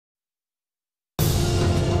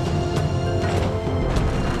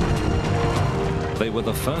They were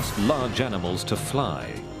the first large animals to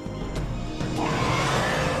fly.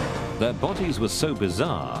 Their bodies were so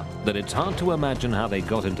bizarre that it's hard to imagine how they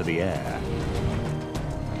got into the air.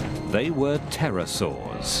 They were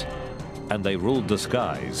pterosaurs, and they ruled the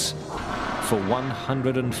skies for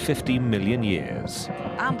 150 million years.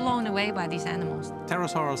 I'm blown away by these animals.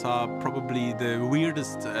 Pterosaurs are probably the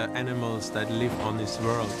weirdest animals that live on this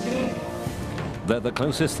world. They're the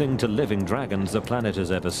closest thing to living dragons the planet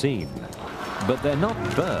has ever seen. But they're not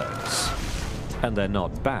birds, and they're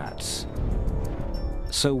not bats.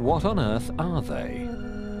 So what on earth are they?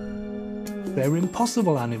 They're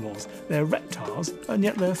impossible animals. They're reptiles, and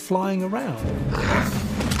yet they're flying around.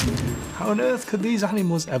 How on earth could these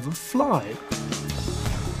animals ever fly?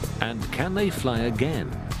 And can they fly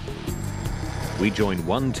again? We join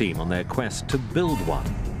one team on their quest to build one,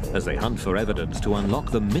 as they hunt for evidence to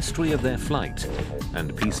unlock the mystery of their flight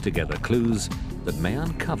and piece together clues that may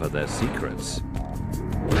uncover their secrets.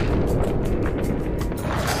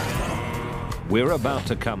 We're about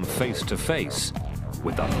to come face to face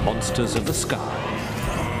with the monsters of the sky.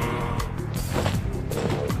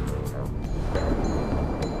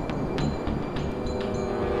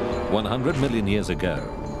 "100 million years ago,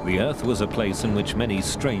 the Earth was a place in which many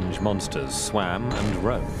strange monsters swam and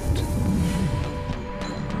roamed.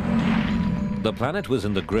 The planet was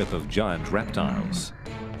in the grip of giant reptiles,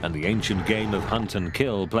 and the ancient game of hunt and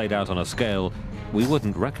kill played out on a scale we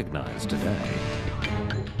wouldn't recognize today.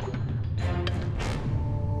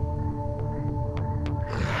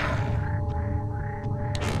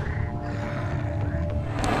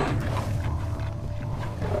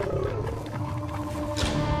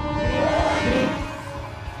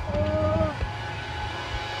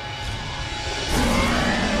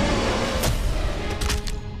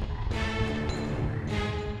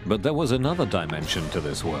 But there was another dimension to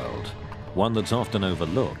this world, one that's often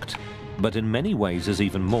overlooked, but in many ways is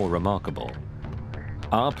even more remarkable.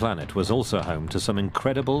 Our planet was also home to some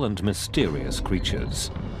incredible and mysterious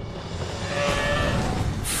creatures.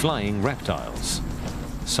 Flying reptiles,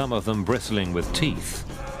 some of them bristling with teeth.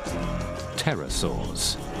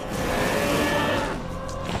 Pterosaurs.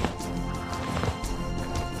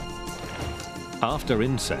 After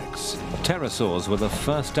insects, pterosaurs were the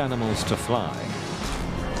first animals to fly.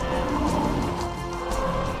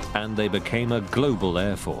 And they became a global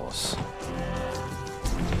air force.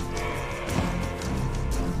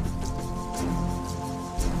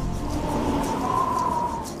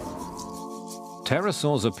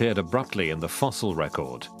 Pterosaurs appeared abruptly in the fossil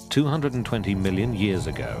record 220 million years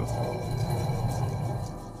ago.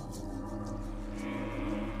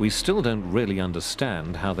 We still don't really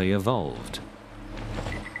understand how they evolved.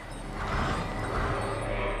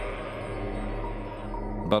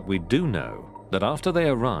 But we do know that after they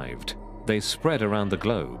arrived, they spread around the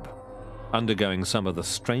globe, undergoing some of the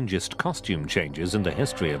strangest costume changes in the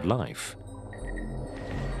history of life.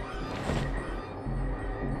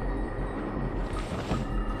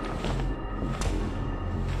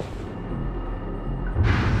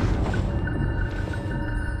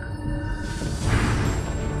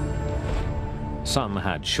 Some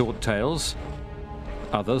had short tails,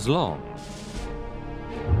 others long.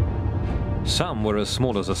 Some were as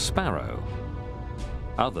small as a sparrow.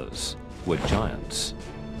 Others were giants.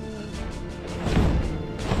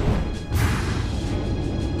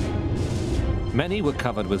 Many were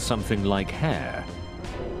covered with something like hair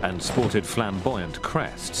and sported flamboyant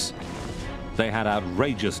crests. They had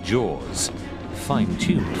outrageous jaws,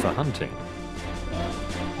 fine-tuned for hunting.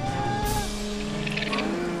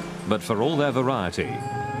 But for all their variety,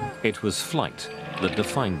 it was flight that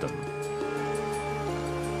defined them.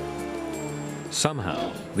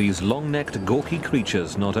 Somehow, these long-necked, gawky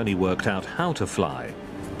creatures not only worked out how to fly,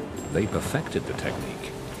 they perfected the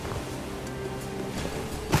technique.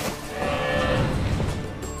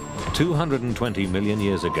 220 million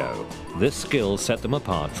years ago, this skill set them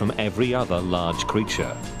apart from every other large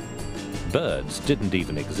creature. Birds didn't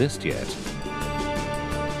even exist yet.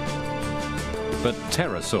 But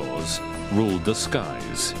pterosaurs ruled the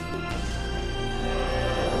skies.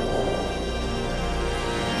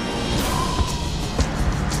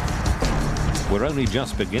 We're only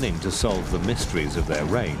just beginning to solve the mysteries of their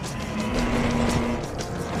reign.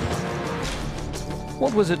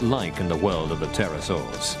 What was it like in the world of the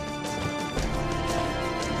pterosaurs?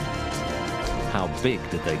 How big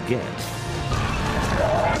did they get?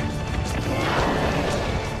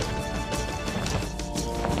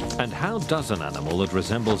 And how does an animal that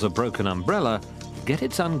resembles a broken umbrella get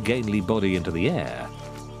its ungainly body into the air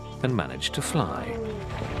and manage to fly?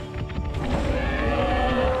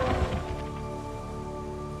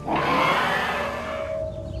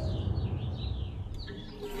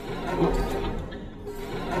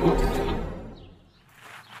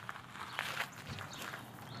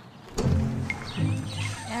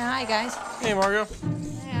 Hi, guys. Hey, Margot.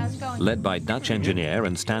 Hey, how's it going? Led by Dutch engineer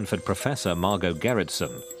and Stanford professor Margot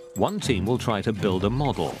Gerritsen, one team will try to build a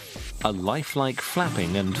model, a lifelike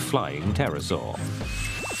flapping and flying pterosaur.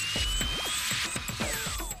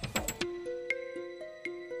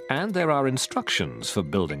 And there are instructions for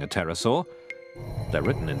building a pterosaur. They're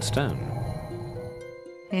written in stone.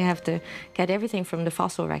 You have to get everything from the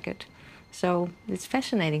fossil record. So it's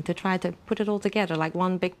fascinating to try to put it all together like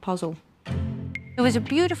one big puzzle. It was a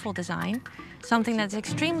beautiful design, something that's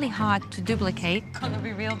extremely hard to duplicate. It's going to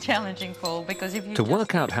be real challenging, Paul, because if you To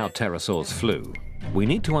work out how pterosaurs flew, we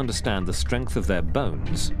need to understand the strength of their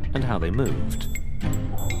bones and how they moved.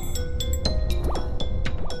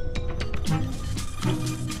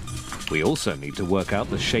 We also need to work out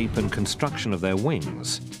the shape and construction of their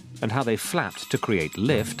wings and how they flapped to create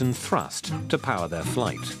lift and thrust to power their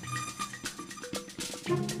flight.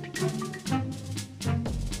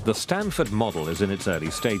 The Stanford model is in its early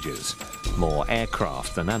stages, more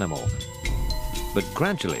aircraft than animal. But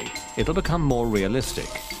gradually, it'll become more realistic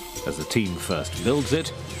as the team first builds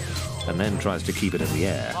it and then tries to keep it in the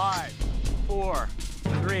air. 5, 4,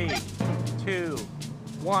 3, 2,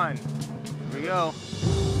 1. Here we go.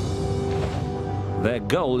 Their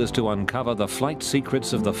goal is to uncover the flight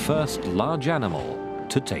secrets of the first large animal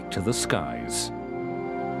to take to the skies.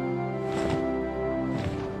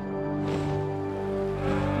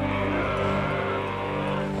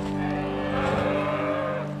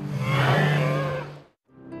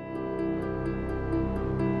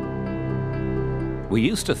 We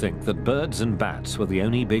used to think that birds and bats were the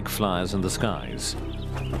only big flyers in the skies.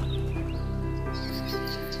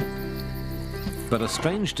 But a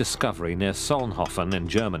strange discovery near Solnhofen in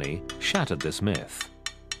Germany shattered this myth.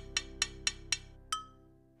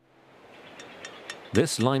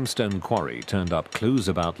 This limestone quarry turned up clues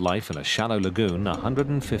about life in a shallow lagoon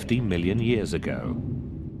 150 million years ago.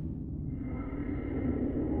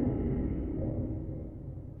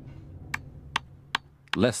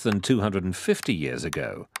 Less than 250 years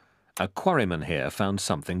ago, a quarryman here found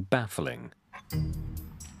something baffling.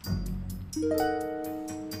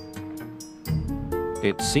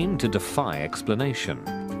 It seemed to defy explanation.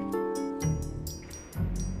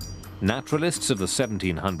 Naturalists of the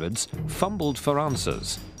 1700s fumbled for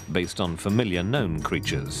answers based on familiar known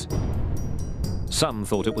creatures. Some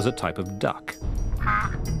thought it was a type of duck.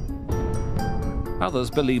 Others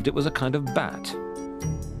believed it was a kind of bat.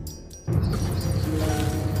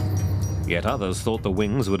 Yet others thought the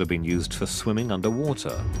wings would have been used for swimming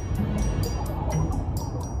underwater.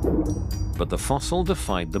 But the fossil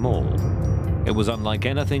defied them all. It was unlike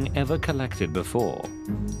anything ever collected before.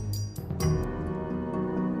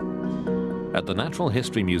 At the Natural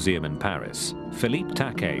History Museum in Paris, Philippe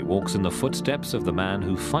Taquet walks in the footsteps of the man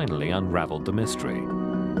who finally unraveled the mystery.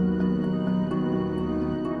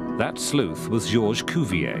 That sleuth was Georges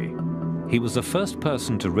Cuvier. He was the first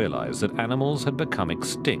person to realize that animals had become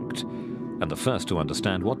extinct and the first to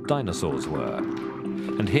understand what dinosaurs were.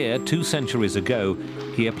 And here, 2 centuries ago,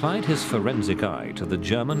 he applied his forensic eye to the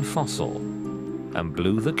German fossil and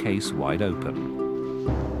blew the case wide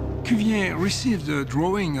open. Cuvier received a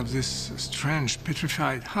drawing of this strange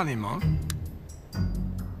petrified animal,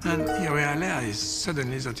 and he realized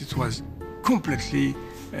suddenly that it was completely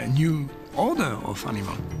a new order of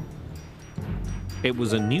animal. It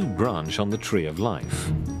was a new branch on the tree of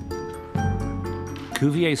life.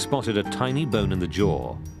 Cuvier spotted a tiny bone in the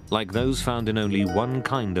jaw, like those found in only one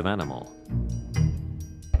kind of animal.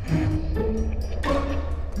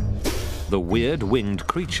 The weird winged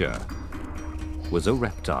creature was a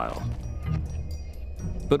reptile.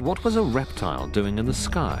 But what was a reptile doing in the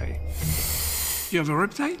sky? You have a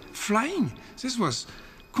reptile flying. This was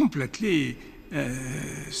completely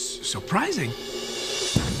surprising.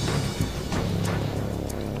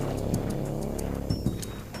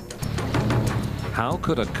 How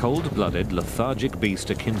could a cold-blooded, lethargic beast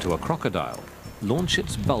akin to a crocodile launch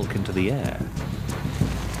its bulk into the air?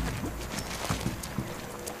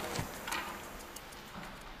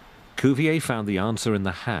 Cuvier found the answer in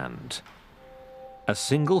the hand. A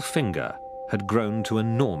single finger had grown to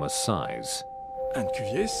enormous size. And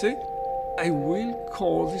Cuvier said, I will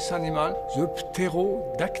call this animal the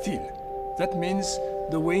pterodactyl. That means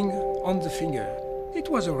the wing on the finger. It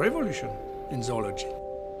was a revolution in zoology.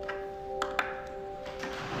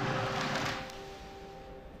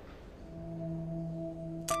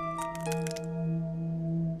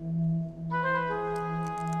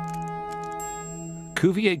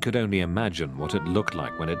 Cuvier could only imagine what it looked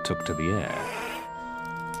like when it took to the air.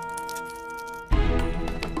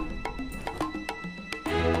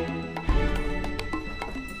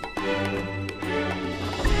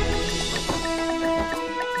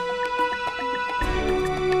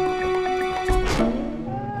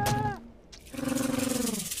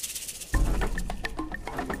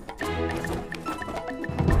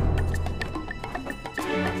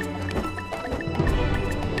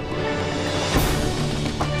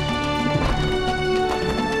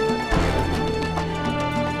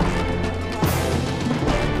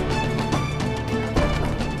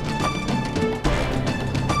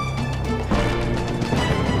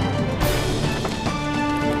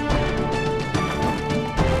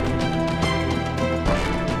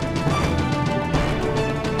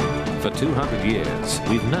 200 years,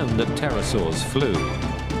 we've known that pterosaurs flew,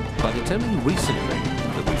 but it's only recently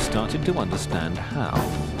that we've started to understand how.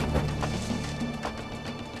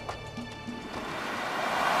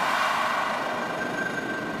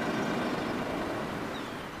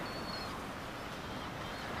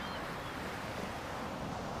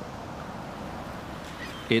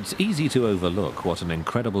 It's easy to overlook what an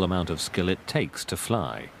incredible amount of skill it takes to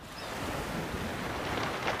fly.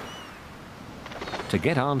 To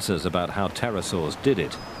get answers about how pterosaurs did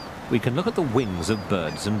it, we can look at the wings of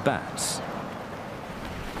birds and bats.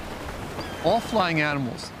 All flying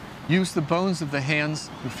animals use the bones of the hands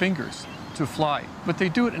and fingers to fly, but they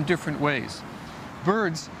do it in different ways.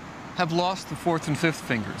 Birds have lost the fourth and fifth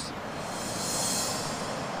fingers.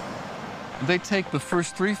 They take the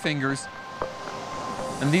first three fingers,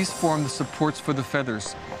 and these form the supports for the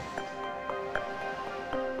feathers.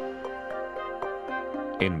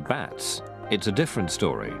 In bats, it's a different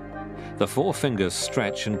story. The four fingers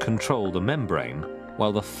stretch and control the membrane,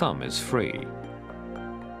 while the thumb is free.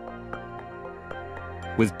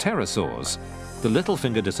 With pterosaurs, the little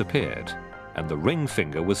finger disappeared, and the ring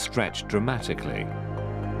finger was stretched dramatically.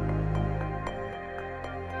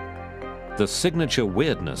 The signature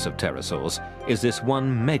weirdness of pterosaurs is this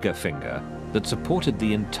one mega finger that supported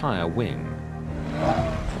the entire wing.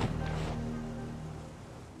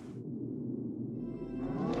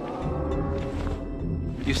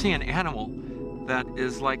 You see an animal that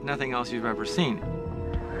is like nothing else you've ever seen.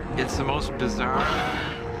 It's the most bizarre,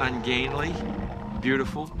 ungainly,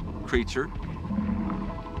 beautiful creature.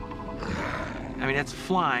 I mean, it's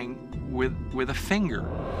flying with a finger.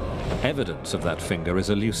 Evidence of that finger is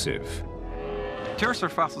elusive. Pterosaur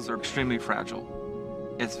fossils are extremely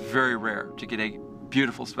fragile. It's very rare to get a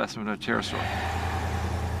beautiful specimen of a pterosaur.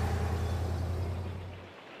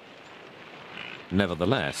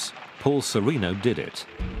 Nevertheless, Paul Serino did it.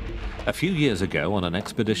 A few years ago, on an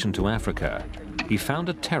expedition to Africa, he found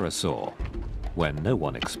a pterosaur where no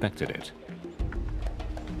one expected it.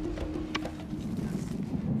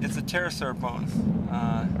 It's a pterosaur bone,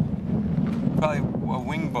 probably a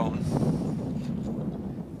wing bone.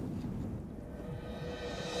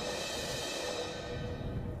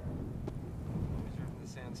 The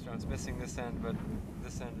sandstone's missing this end, but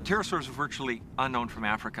this end. Pterosaurs are virtually unknown from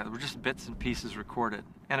Africa. There were just bits and pieces recorded,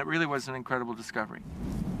 and it really was an incredible discovery.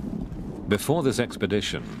 Before this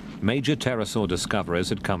expedition, major pterosaur discoveries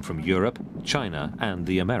had come from Europe, China, and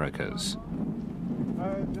the Americas.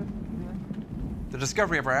 The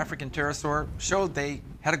discovery of our African pterosaur showed they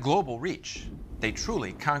had a global reach. They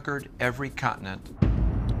truly conquered every continent.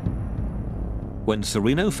 When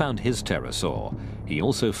Serino found his pterosaur, he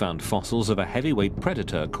also found fossils of a heavyweight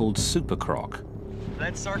predator called supercroc.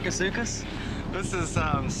 That's Sarcosuchus? This is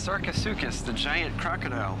Sarcosuchus, the giant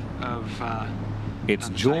crocodile of its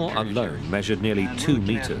jaw alone measured nearly 2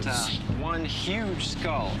 meters. One huge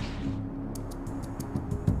skull.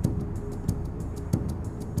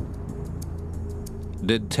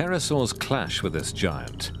 Did pterosaurs clash with this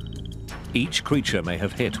giant? Each creature may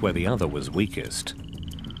have hit where the other was weakest.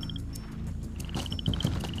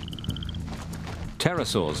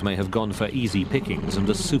 Pterosaurs may have gone for easy pickings and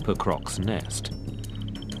a supercroc's nest.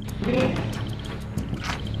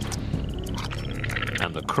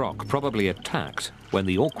 And the croc probably attacked when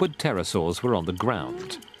the awkward pterosaurs were on the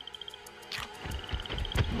ground.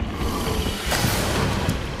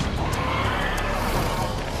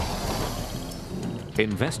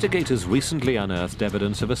 Investigators recently unearthed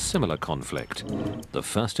evidence of a similar conflict, the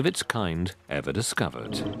first of its kind ever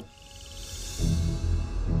discovered.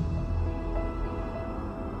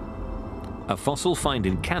 A fossil find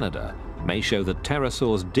in Canada may show that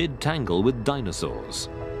pterosaurs did tangle with dinosaurs.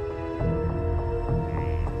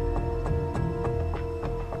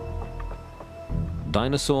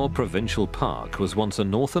 Dinosaur Provincial Park was once a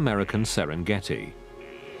North American Serengeti.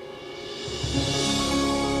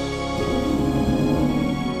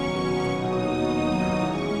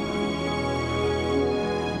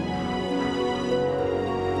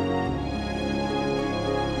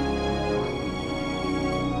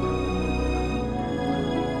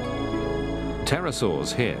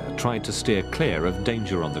 Pterosaurs here tried to steer clear of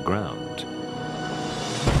danger on the ground.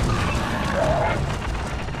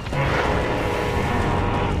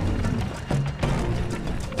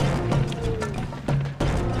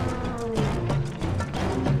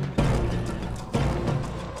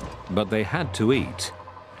 But they had to eat,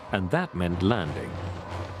 and that meant landing.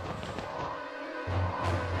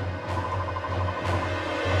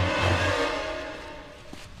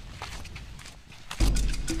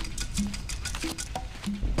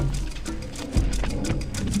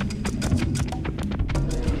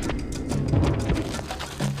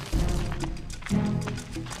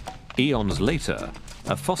 Eons later,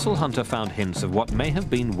 a fossil hunter found hints of what may have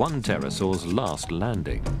been one pterosaur's last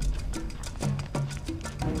landing.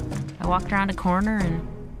 I walked around a corner and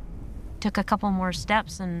took a couple more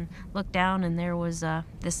steps and looked down, and there was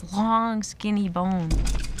this long, skinny bone.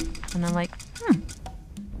 And I'm like,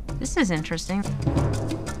 this is interesting.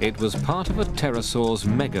 It was part of a pterosaur's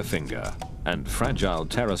megafinger, and fragile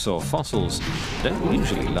pterosaur fossils don't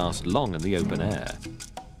usually last long in the open air.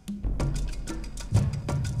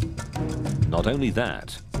 Not only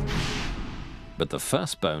that, but the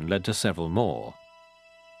first bone led to several more.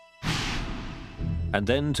 And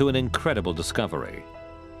then to an incredible discovery.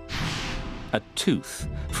 A tooth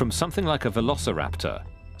from something like a velociraptor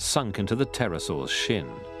sunk into the pterosaur's shin.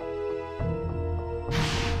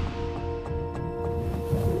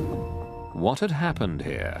 What had happened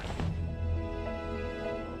here?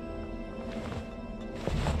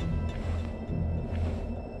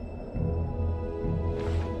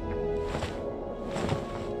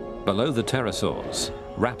 Below the pterosaurs,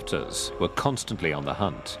 raptors were constantly on the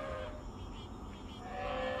hunt.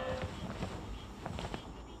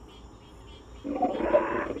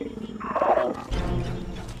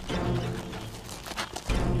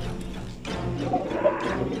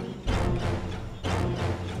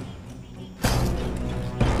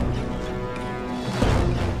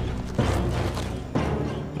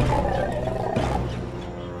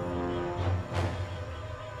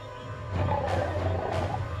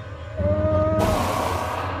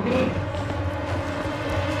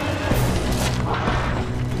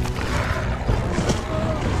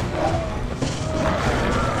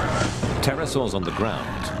 Pterosaurs on the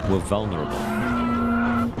ground were vulnerable.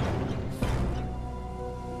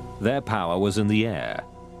 Their power was in the air.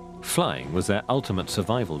 Flying was their ultimate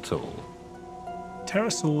survival tool.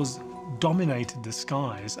 Pterosaurs dominated the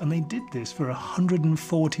skies, and they did this for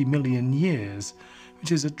 140 million years,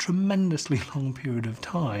 which is a tremendously long period of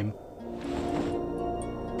time.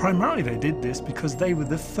 Primarily they did this because they were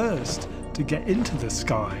the first to get into the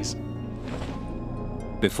skies.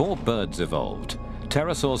 Before birds evolved,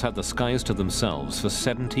 pterosaurs had the skies to themselves for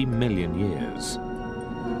 70 million years.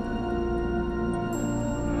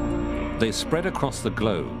 They spread across the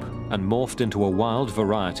globe and morphed into a wild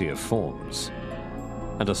variety of forms.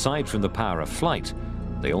 And aside from the power of flight,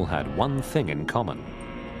 they all had one thing in common.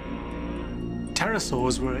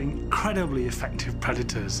 Pterosaurs were incredibly effective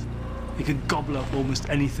predators. They could gobble up almost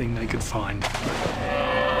anything they could find.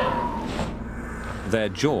 Their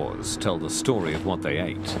jaws tell the story of what they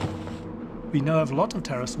ate. We know of a lot of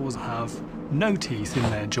pterosaurs have no teeth in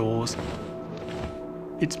their jaws.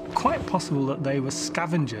 It's quite possible that they were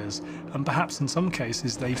scavengers, and perhaps in some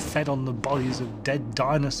cases they fed on the bodies of dead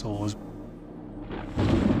dinosaurs.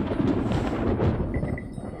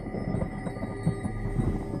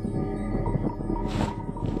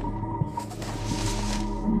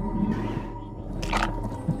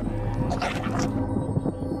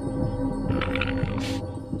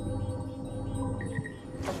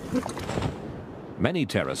 Many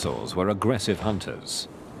pterosaurs were aggressive hunters.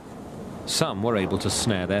 Some were able to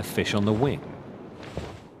snare their fish on the wing.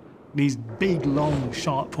 These big, long,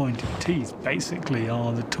 sharp-pointed teeth basically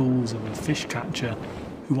are the tools of a fish catcher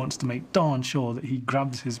who wants to make darn sure that he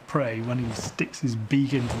grabs his prey when he sticks his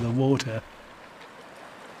beak into the water.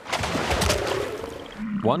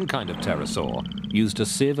 One kind of pterosaur used a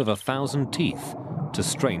sieve of 1,000 teeth to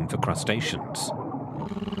strain for crustaceans.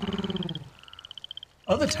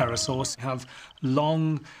 Other pterosaurs have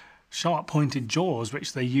long, sharp-pointed jaws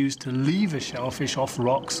which they use to lever shellfish off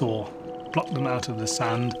rocks or pluck them out of the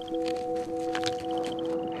sand.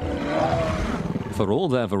 For all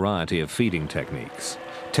their variety of feeding techniques,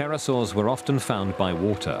 pterosaurs were often found by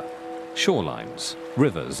water, shorelines,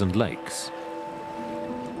 rivers and lakes.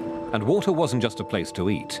 And water wasn't just a place to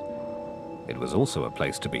eat, it was also a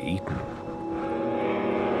place to be eaten.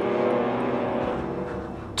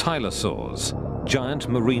 Tylosaurs, giant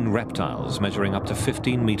marine reptiles measuring up to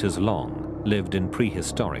 15 meters long, lived in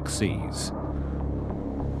prehistoric seas.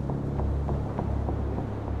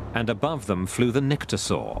 And above them flew the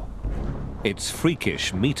Nyctosaur. Its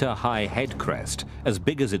freakish meter-high head crest, as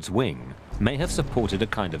big as its wing, may have supported a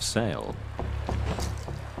kind of sail.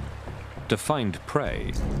 To find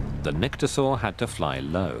prey, the Nyctosaur had to fly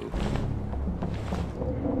low.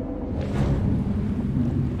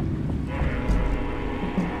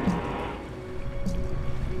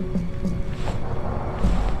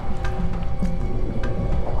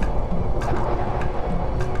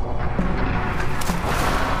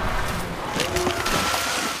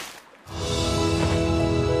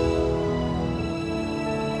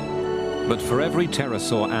 But for every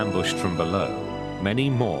pterosaur ambushed from below, many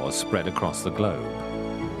more spread across the globe.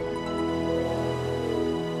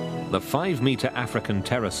 The 5-meter African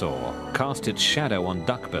pterosaur cast its shadow on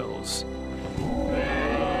duckbills.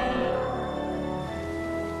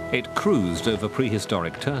 It cruised over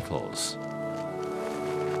prehistoric turtles.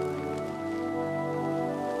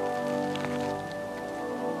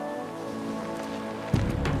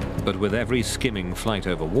 But with every skimming flight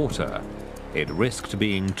over water, it risked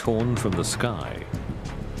being torn from the sky.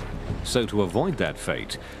 So to avoid that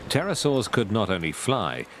fate, pterosaurs could not only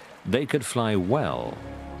fly, they could fly well,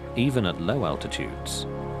 even at low altitudes.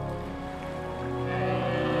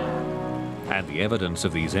 And the evidence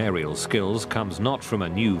of these aerial skills comes not from a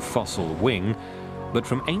new fossil wing, but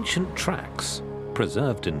from ancient tracks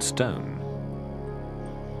preserved in stone.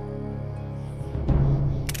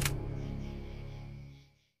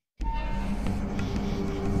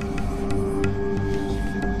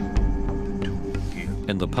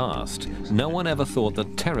 In the past, no one ever thought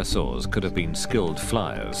that pterosaurs could have been skilled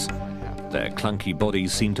flyers. Their clunky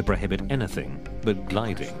bodies seemed to prohibit anything but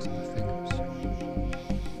gliding.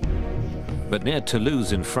 But near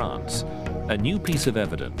Toulouse in France, a new piece of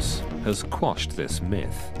evidence has quashed this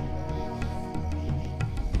myth.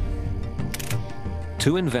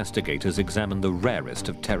 2 investigators examined the rarest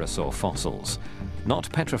of pterosaur fossils, not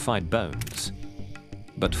petrified bones,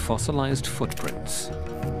 but fossilized footprints.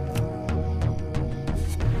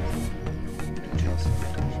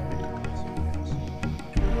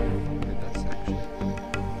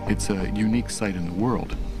 It's a unique site in the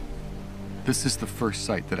world. This is the first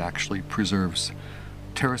site that actually preserves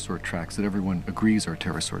pterosaur tracks that everyone agrees are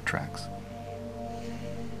pterosaur tracks.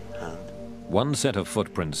 One set of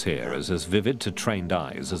footprints here is as vivid to trained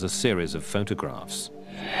eyes as a series of photographs.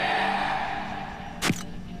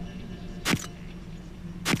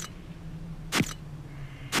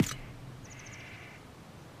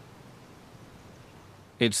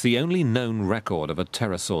 It's the only known record of a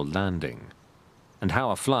pterosaur landing, and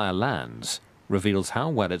how a flyer lands reveals how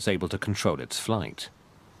well it's able to control its flight.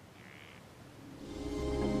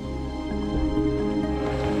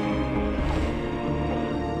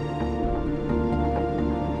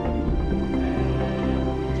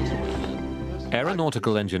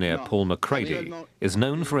 Aeronautical engineer Paul McCready is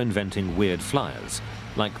known for inventing weird flyers,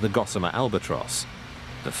 like the Gossamer Albatross,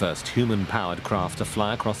 the first human-powered craft to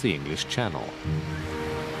fly across the English Channel.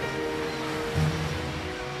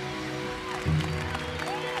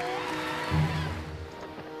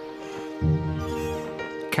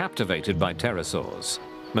 Captivated by pterosaurs,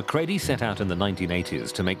 McCready set out in the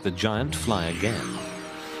 1980s to make the giant fly again.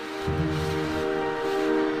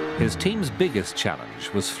 His team's biggest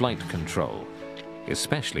challenge was flight control,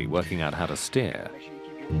 especially working out how to steer.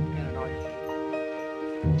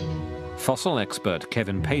 Fossil expert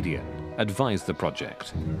Kevin Padian advised the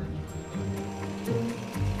project.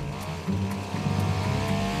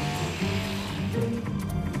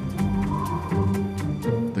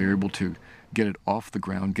 They were able to get it off the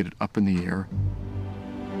ground, get it up in the air.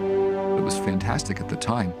 It was fantastic at the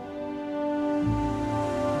time.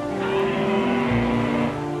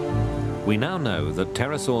 We now know that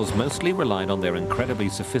pterosaurs mostly relied on their incredibly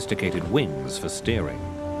sophisticated wings for steering.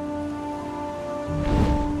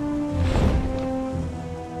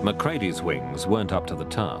 McCready's wings weren't up to the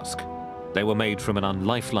task. They were made from an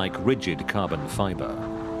unlifelike, rigid carbon fiber.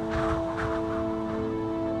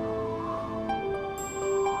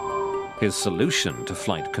 His solution to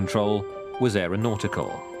flight control was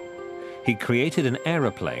aeronautical. He created an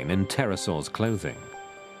aeroplane in pterosaur's clothing.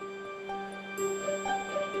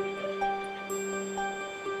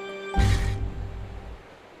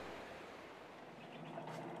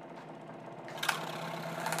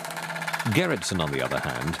 Gerritsen, on the other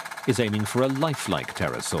hand, is aiming for a lifelike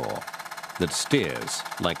pterosaur that steers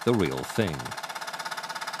like the real thing.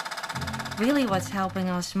 Really what's helping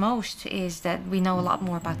us most is that we know a lot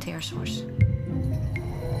more about pterosaurs.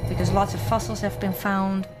 Because lots of fossils have been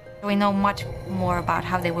found, we know much more about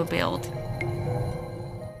how they were built.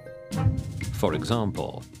 For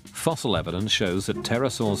example, fossil evidence shows that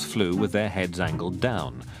pterosaurs flew with their heads angled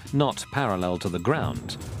down, not parallel to the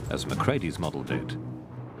ground, as McCready's model did.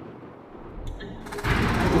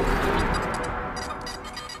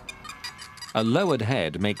 A lowered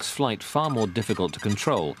head makes flight far more difficult to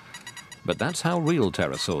control, but that's how real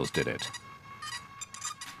pterosaurs did it.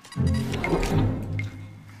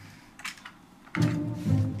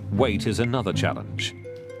 Weight is another challenge.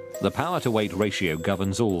 The power-to-weight ratio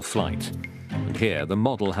governs all flight, and here the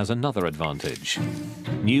model has another advantage: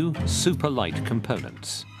 new super-light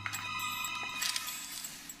components.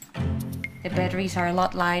 The batteries are a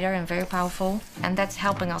lot lighter and very powerful, and that's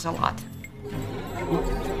helping us a lot.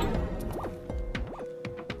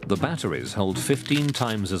 The batteries hold 15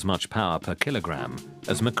 times as much power per kilogram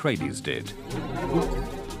as Macready's did.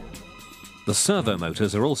 The servo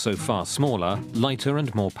motors are also far smaller, lighter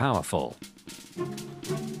and more powerful.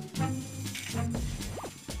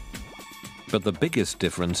 But the biggest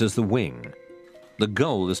difference is the wing. The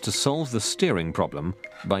goal is to solve the steering problem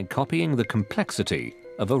by copying the complexity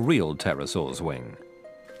of a real pterosaur's wing.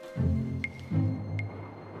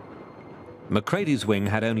 Macready's wing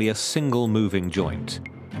had only a single moving joint,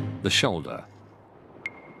 the shoulder.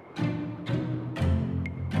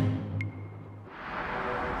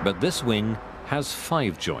 But this wing has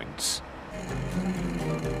 5 joints.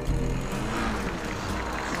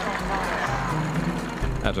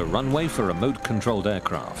 At a runway for remote-controlled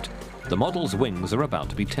aircraft, the model's wings are about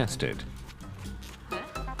to be tested.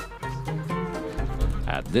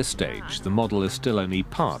 At this stage, the model is still only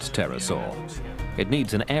part pterosaur. It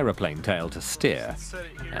needs an aeroplane tail to steer,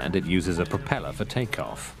 and it uses a propeller for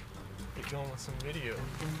takeoff.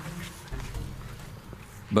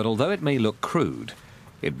 But although it may look crude,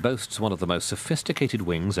 it boasts one of the most sophisticated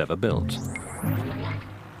wings ever built.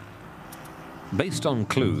 Based on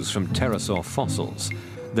clues from pterosaur fossils,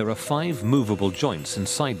 there are 5 movable joints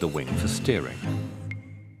inside the wing for steering.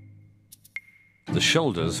 The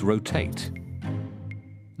shoulders rotate.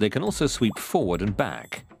 They can also sweep forward and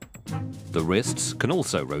back. The wrists can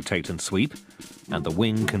also rotate and sweep, and the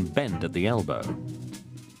wing can bend at the elbow.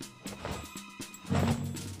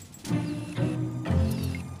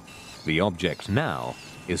 The object now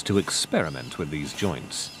is to experiment with these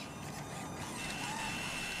joints.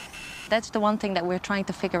 That's the one thing that we're trying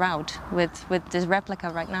to figure out with this replica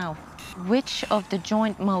right now. Which of the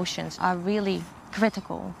joint motions are really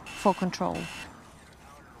critical for control?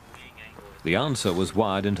 The answer was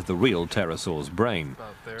wired into the real pterosaur's brain,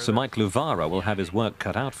 so Mike Luvara will have his work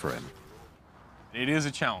cut out for him. It is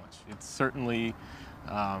a challenge. It's certainly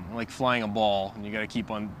like flying a ball, and you got to keep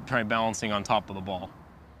on trying balancing on top of the ball.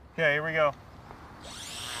 Okay, here we go.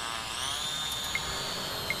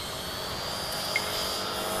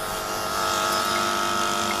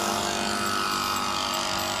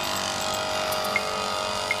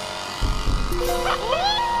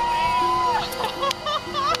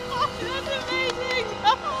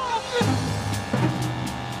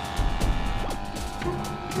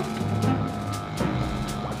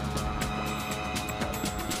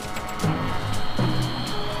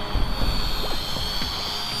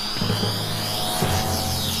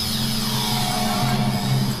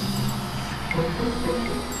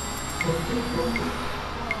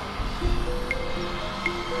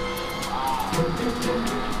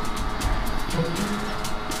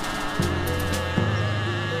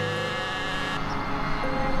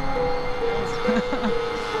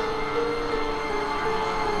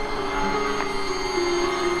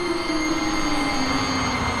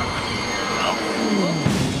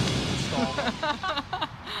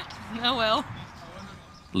 Oh well.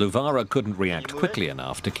 Luvara couldn't react quickly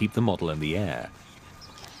enough to keep the model in the air.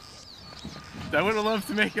 I would have loved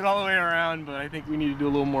to make it all the way around, but I think we need to do a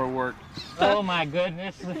little more work. Oh my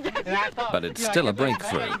goodness. But it's still a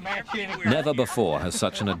breakthrough. Never before has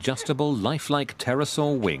such an adjustable, lifelike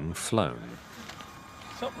pterosaur wing flown.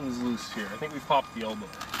 Something's loose here. I think we popped the elbow.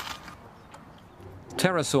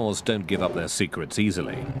 Pterosaurs don't give up their secrets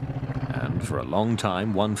easily. And for a long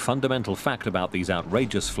time, one fundamental fact about these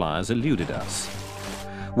outrageous flyers eluded us.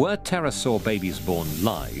 Were pterosaur babies born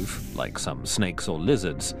live, like some snakes or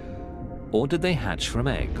lizards, or did they hatch from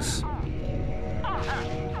eggs?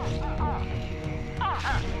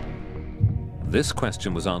 This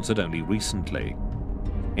question was answered only recently.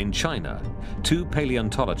 In China, 2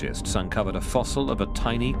 paleontologists uncovered a fossil of a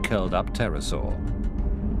tiny curled-up pterosaur.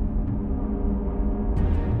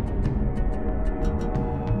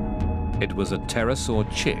 It was a pterosaur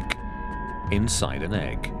chick inside an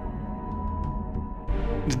egg.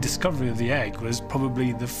 The discovery of the egg was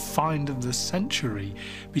probably the find of the century,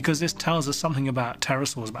 because this tells us something about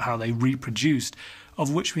pterosaurs, about how they reproduced,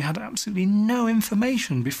 of which we had absolutely no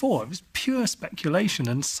information before. It was pure speculation,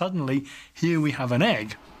 and suddenly here we have an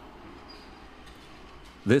egg.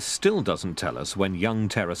 This still doesn't tell us when young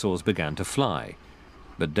pterosaurs began to fly,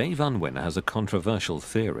 but Dave Unwin has a controversial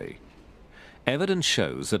theory. Evidence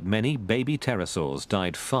shows that many baby pterosaurs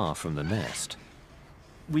died far from the nest.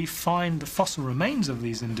 We find the fossil remains of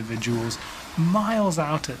these individuals miles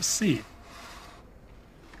out at sea.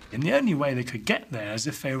 And the only way they could get there is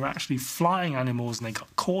if they were actually flying animals and they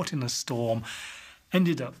got caught in a storm,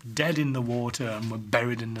 ended up dead in the water and were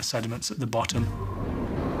buried in the sediments at the bottom.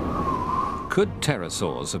 Could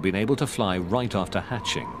pterosaurs have been able to fly right after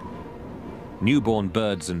hatching? Newborn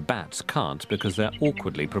birds and bats can't because they're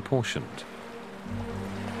awkwardly proportioned.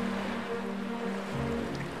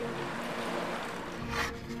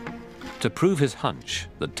 To prove his hunch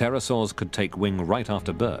that pterosaurs could take wing right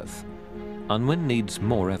after birth, Unwin needs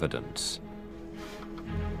more evidence.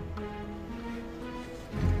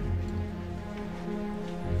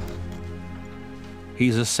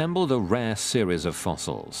 He's assembled a rare series of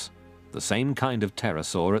fossils, the same kind of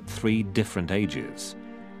pterosaur at 3 different ages.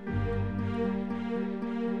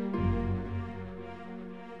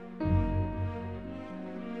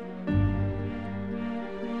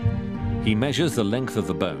 He measures the length of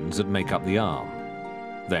the bones that make up the arm,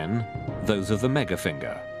 then those of the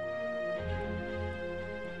megafinger.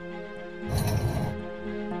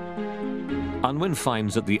 Unwin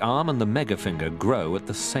finds that the arm and the megafinger grow at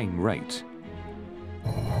the same rate.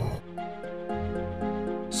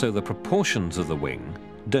 So the proportions of the wing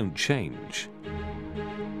don't change.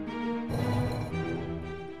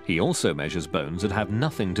 He also measures bones that have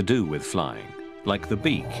nothing to do with flying, like the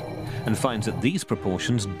beak, and finds that these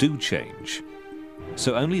proportions do change.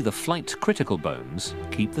 So only the flight-critical bones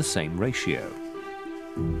keep the same ratio.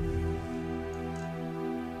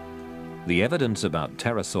 The evidence about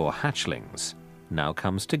pterosaur hatchlings now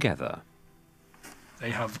comes together. They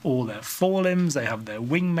have all their forelimbs, they have their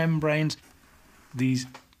wing membranes. These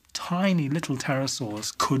tiny little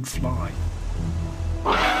pterosaurs could fly.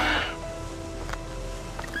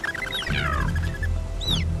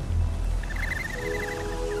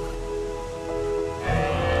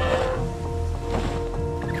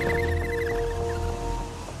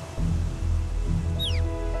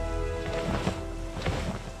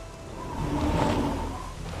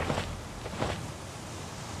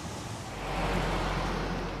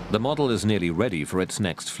 The model is nearly ready for its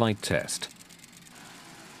next flight test.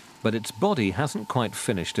 But its body hasn't quite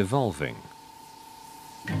finished evolving.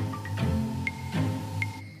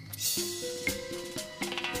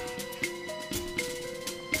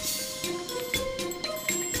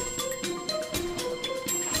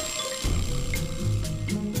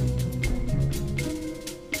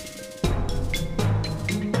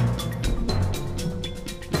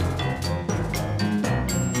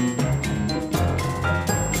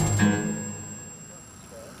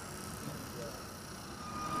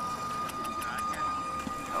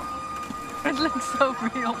 It looks so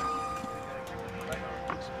real.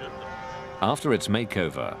 After its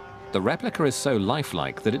makeover, the replica is so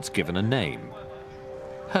lifelike that it's given a name.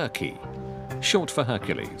 Herky, short for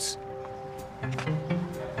Hercules.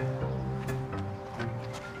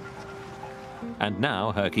 And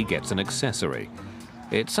now Herky gets an accessory.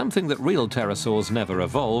 It's something that real pterosaurs never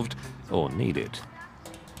evolved or needed.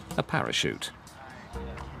 A parachute.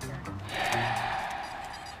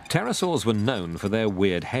 Pterosaurs were known for their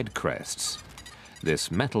weird head crests.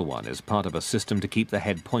 This metal one is part of a system to keep the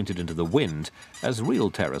head pointed into the wind, as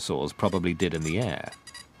real pterosaurs probably did in the air.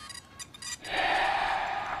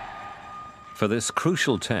 For this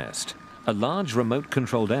crucial test, a large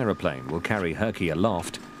remote-controlled aeroplane will carry Herky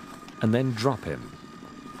aloft and then drop him.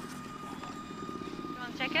 You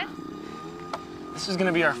want to check it? This is going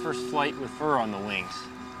to be our first flight with fur on the wings.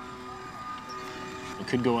 It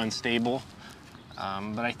could go unstable,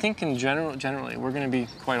 but I think in generally we're going to be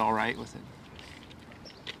quite all right with it.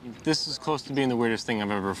 This is close to being the weirdest thing I've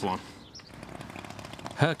ever flown.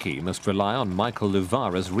 Herky must rely on Michael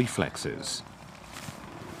Luvara's reflexes.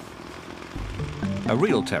 A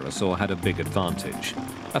real pterosaur had a big advantage,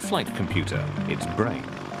 a flight computer, its brain.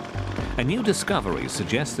 A new discovery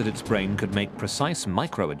suggests that its brain could make precise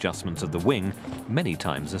micro-adjustments of the wing many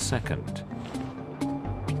times a second.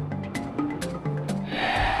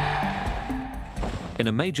 In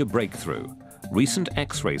a major breakthrough, recent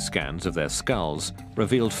X-ray scans of their skulls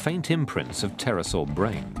revealed faint imprints of pterosaur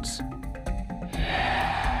brains.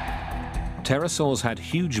 Pterosaurs had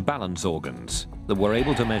huge balance organs that were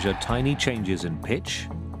able to measure tiny changes in pitch,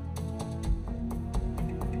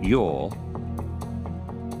 yaw,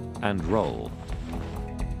 and roll.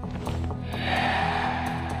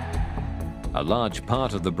 A large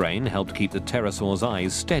part of the brain helped keep the pterosaur's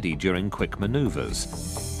eyes steady during quick maneuvers,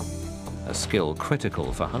 a skill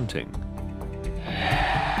critical for hunting.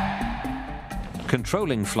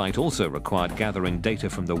 Controlling flight also required gathering data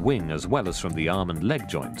from the wing as well as from the arm and leg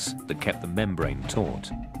joints that kept the membrane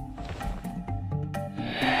taut.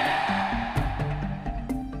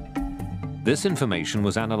 This information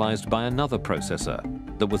was analyzed by another processor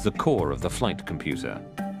that was the core of the flight computer.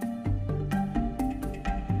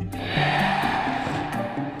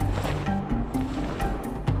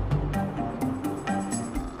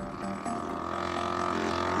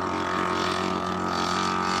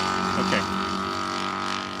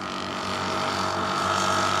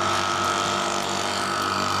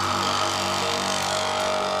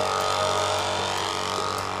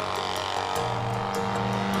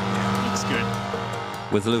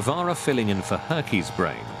 With Luvara filling in for Herky's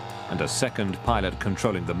brain and a second pilot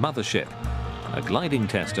controlling the mothership, a gliding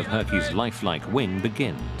test of Herky's lifelike wing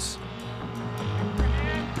begins.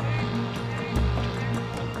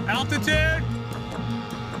 Altitude.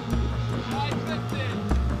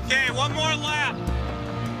 Okay, one more lap.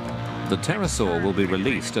 The pterosaur will be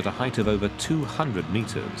released at a height of over 200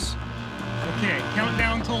 meters. Okay,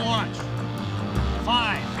 countdown to launch.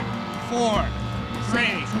 5, 4, 3,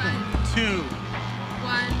 2,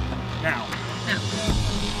 1. Now.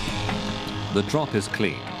 The drop is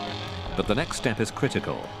clean, but the next step is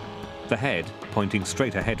critical. The head, pointing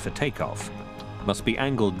straight ahead for takeoff, must be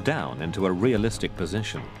angled down into a realistic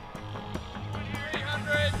position.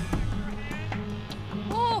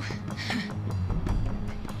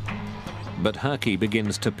 But Herky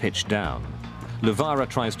begins to pitch down. Luvara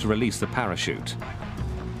tries to release the parachute.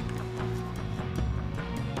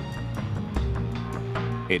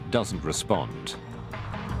 It doesn't respond.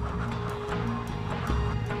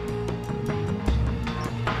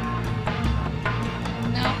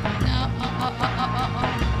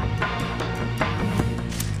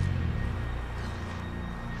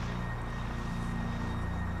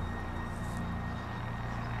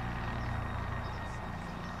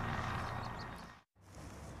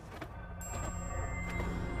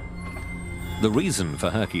 The reason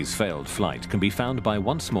for Herky's failed flight can be found by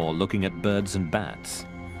once more looking at birds and bats.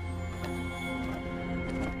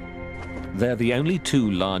 They're the only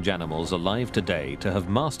two large animals alive today to have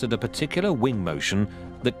mastered a particular wing motion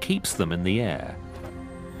that keeps them in the air.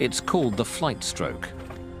 It's called the flight stroke.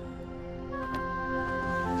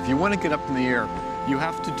 If you want to get up in the air, you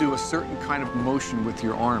have to do a certain kind of motion with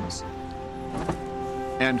your arms.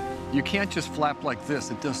 And you can't just flap like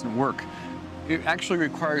this, it doesn't work. It actually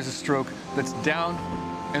requires a stroke that's down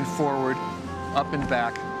and forward, up and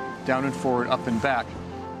back, down and forward, up and back.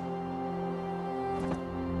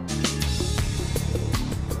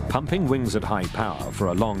 Pumping wings at high power for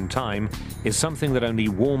a long time is something that only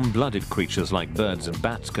warm-blooded creatures like birds and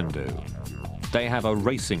bats can do. They have a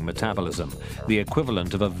racing metabolism, the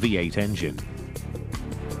equivalent of a V8 engine.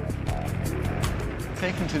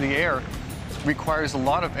 Taking to the air requires a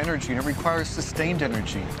lot of energy, and it requires sustained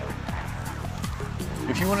energy.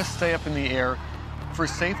 If you want to stay up in the air, for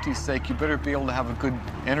safety's sake, you better be able to have a good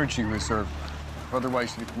energy reserve.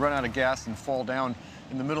 Otherwise, you run out of gas and fall down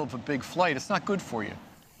in the middle of a big flight. It's not good for you.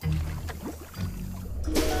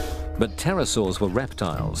 But pterosaurs were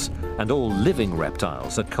reptiles, and all living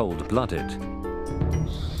reptiles are cold-blooded.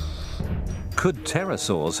 Could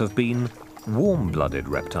pterosaurs have been warm-blooded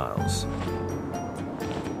reptiles?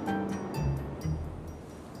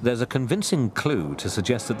 There's a convincing clue to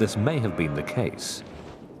suggest that this may have been the case.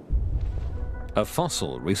 A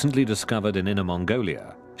fossil recently discovered in Inner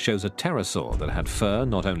Mongolia shows a pterosaur that had fur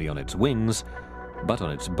not only on its wings, but on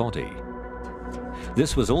its body.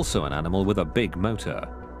 This was also an animal with a big motor,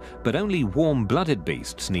 but only warm-blooded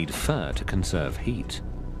beasts need fur to conserve heat.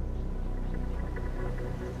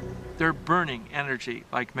 They're burning energy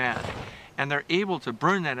like mad, and they're able to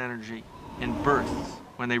burn that energy in bursts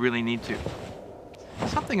when they really need to.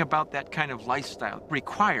 Something about that kind of lifestyle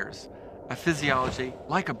requires a physiology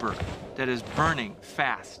like a bird that is burning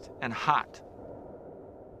fast and hot.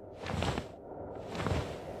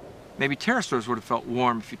 Maybe pterosaurs would have felt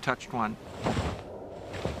warm if you touched one.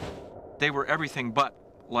 They were everything but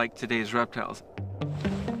like today's reptiles.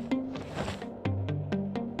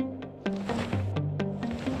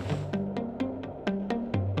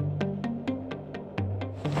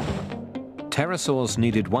 Pterosaurs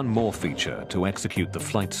needed one more feature to execute the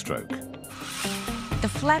flight stroke. The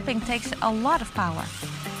flapping takes a lot of power.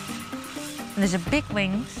 And there's a big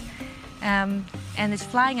wings, and it's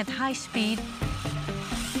flying at high speed.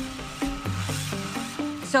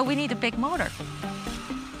 So we need a big motor.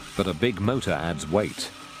 But a big motor adds weight,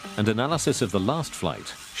 and analysis of the last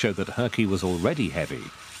flight showed that Herky was already heavy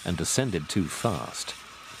and descended too fast.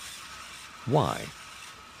 Why?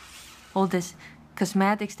 All this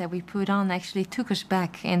cosmetics that we put on actually took us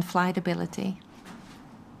back in flight ability.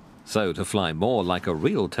 So to fly more like a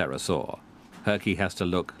real pterosaur, Herky has to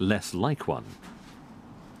look less like one.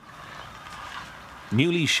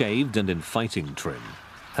 Newly shaved and in fighting trim,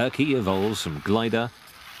 Herky evolves from glider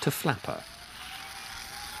to flapper.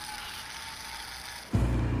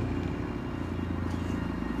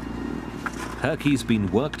 Herky's been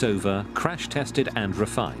worked over, crash-tested and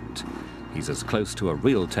refined. He's as close to a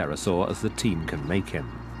real pterosaur as the team can make him.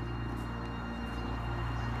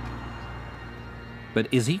 But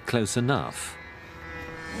is he close enough?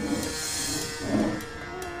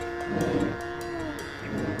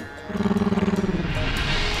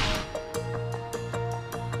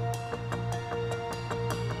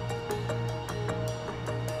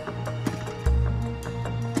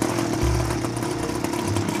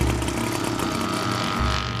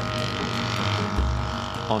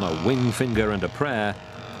 On a wing finger and a prayer,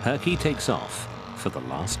 Herky takes off for the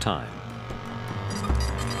last time.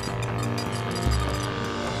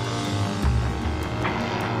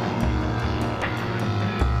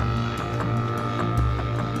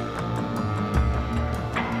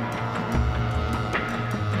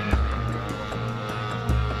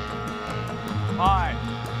 Five,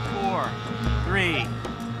 4, 3,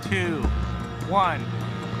 2, 1.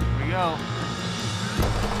 Here we go.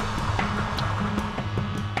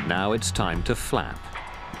 Now it's time to flap.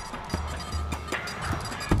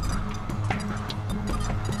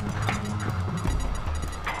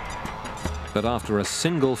 But after a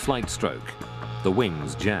single flight stroke, the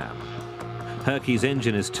wings jam. Herky's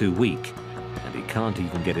engine is too weak, and he can't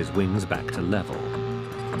even get his wings back to level.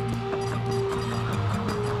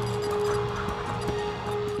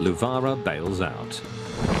 Luvara bails out.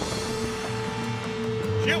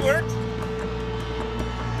 Shit worked.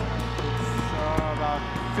 About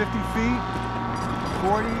 50 feet,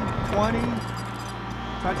 40, 20,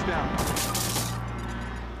 touchdown.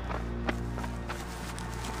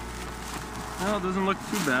 No, it doesn't look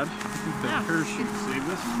too bad. I think the parachute saved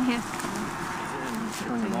us. Yeah.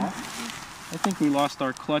 I think we lost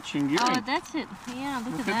our clutch and gearing. Oh, that's it. Yeah,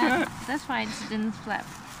 look at that. That's why it didn't flap.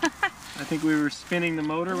 I think we were spinning the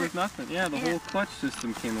motor with nothing. Yeah, the whole clutch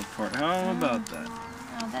system came apart. How about that?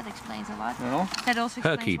 Oh, that explains a lot. Well, that also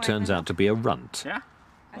Herky turns out to be a runt. Yeah.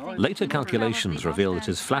 Later calculations reveal that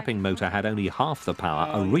his flapping motor had only half the power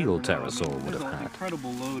a real pterosaur would have There's an had.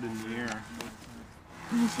 incredible load in the air.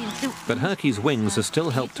 But Herky's wings have still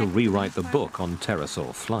helped to rewrite the book on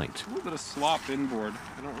pterosaur flight. A little bit of slop inboard.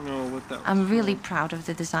 I don't know what that was. I'm really proud of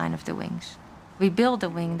the design of the wings. We built a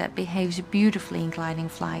wing that behaves beautifully in gliding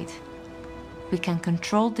flight. We can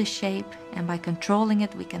control the shape, and by controlling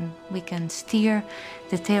it, we can steer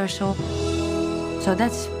the pterosaur. So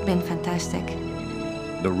that's been fantastic.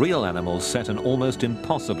 The real animals set an almost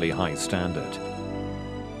impossibly high standard.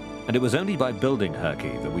 And it was only by building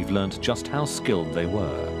Herky that we've learned just how skilled they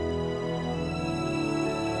were.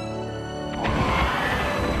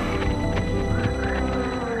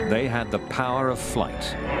 They had the power of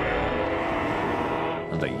flight,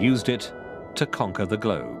 and they used it to conquer the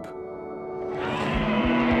globe.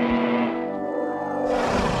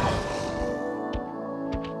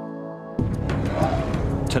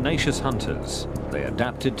 Tenacious hunters, they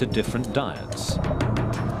adapted to different diets.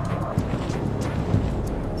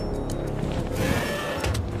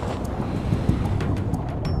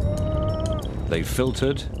 They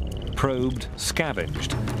filtered, probed,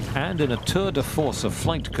 scavenged, and in a tour de force of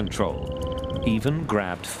flight control, even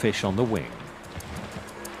grabbed fish on the wing.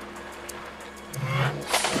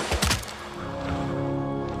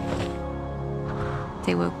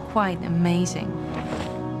 They were quite amazing.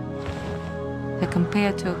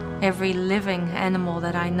 Compared to every living animal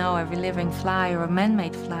that I know, every living flyer or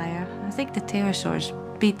man-made flyer, I think the pterosaurs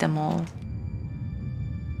beat them all.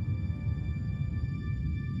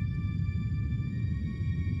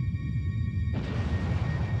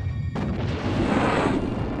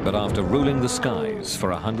 But after ruling the skies for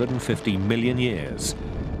 150 million years,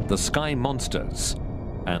 the sky monsters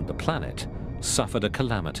and the planet suffered a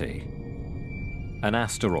calamity. An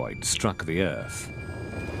asteroid struck the Earth.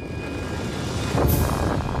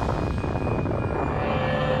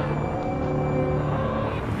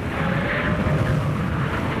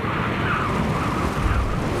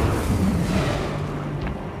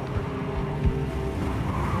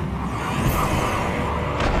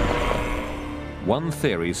 One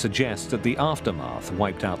theory suggests that the aftermath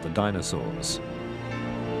wiped out the dinosaurs.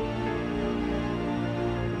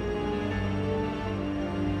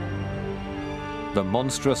 The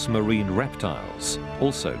monstrous marine reptiles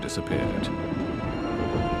also disappeared.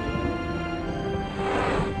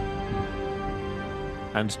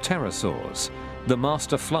 And pterosaurs, the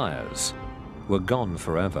master flyers, were gone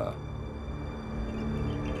forever.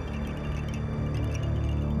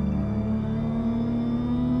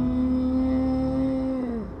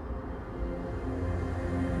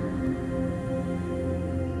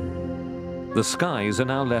 The skies are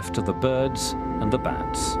now left to the birds and the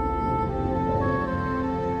bats.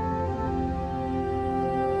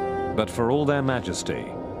 But for all their majesty,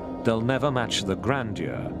 they'll never match the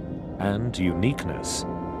grandeur and uniqueness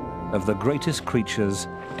of the greatest creatures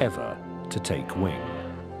ever to take wing.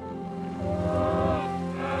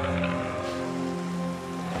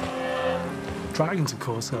 Dragons, of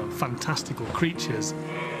course, are fantastical creatures.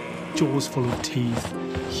 Jaws full of teeth,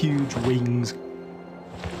 huge wings.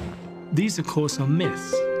 These, of course, are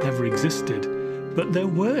myths, never existed, but there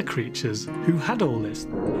were creatures who had all this.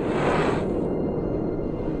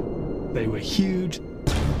 They were huge,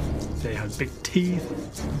 They had big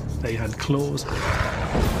teeth, they had claws,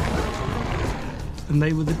 and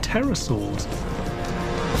they were the pterosaurs.